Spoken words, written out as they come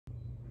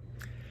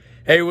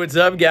Hey, what's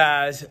up,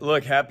 guys?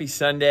 Look, happy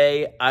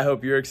Sunday. I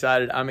hope you're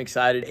excited. I'm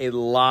excited. A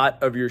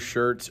lot of your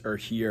shirts are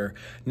here.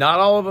 Not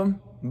all of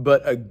them,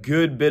 but a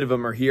good bit of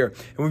them are here.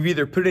 And we've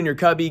either put it in your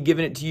cubby,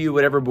 given it to you,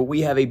 whatever, but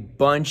we have a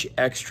bunch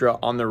extra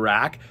on the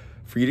rack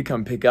for you to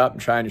come pick up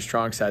and try on your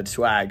strong side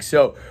swag.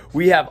 So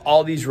we have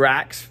all these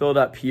racks filled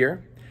up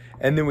here,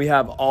 and then we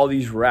have all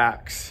these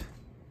racks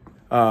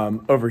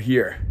over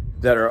here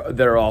that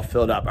are all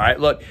filled up. All right,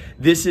 look,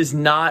 this is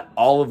not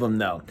all of them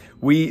though.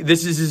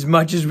 This is as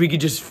much as we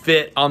could just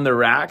fit on the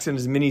racks and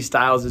as many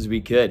styles as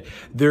we could.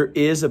 There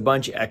is a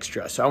bunch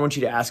extra. So I want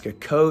you to ask a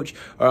coach,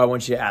 or I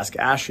want you to ask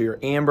Ashley or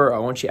Amber, or I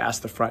want you to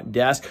ask the front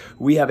desk.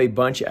 We have a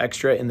bunch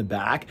extra in the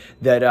back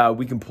that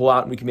we can pull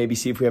out, and we can maybe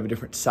see if we have a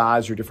different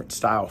size or different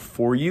style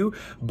for you.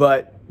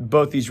 But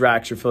both these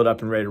racks are filled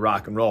up and ready to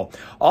rock and roll.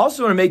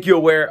 Also want to make you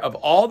aware of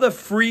all the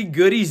free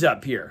goodies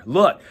up here.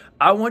 Look,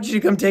 I want you to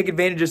come take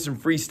advantage of some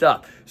free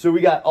stuff. So we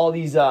got all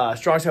these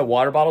strong side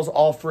water bottles,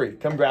 all free.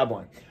 Come grab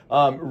one.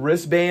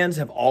 Wristbands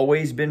have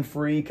always been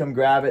free. Come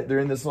grab it. They're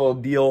in this little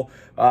deal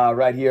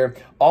right here.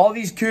 All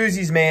these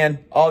koozies, man.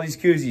 All these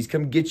koozies.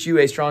 Come get you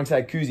a strong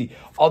side koozie.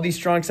 All these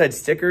strong side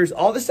stickers.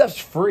 All this stuff's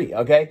free,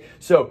 okay?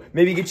 So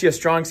maybe get you a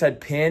strong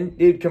side pin.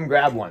 Dude, come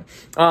grab one.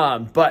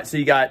 So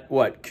you got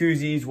what?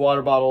 Koozies,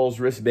 water bottles,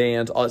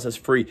 wristbands. All this stuff's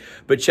free.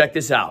 But check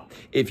this out.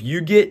 If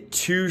you get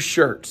 2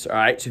 shirts, all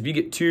right? So if you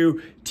get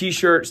 2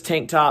 t-shirts,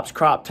 tank tops,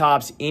 crop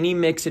tops, any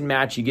mix and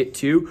match, you get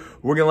 2.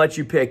 We're going to let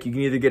you pick. You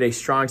can either get a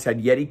strong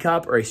side YETI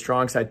cup or a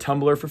strong side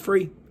tumbler for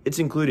free. It's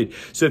included.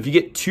 So if you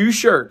get 2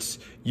 shirts,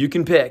 you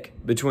can pick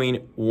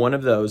between one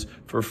of those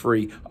for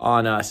free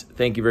on us.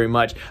 Thank you very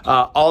much.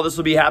 All this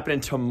will be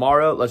happening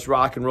tomorrow. Let's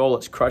rock and roll.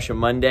 Let's crush a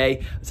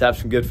Monday. Let's have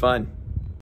some good fun.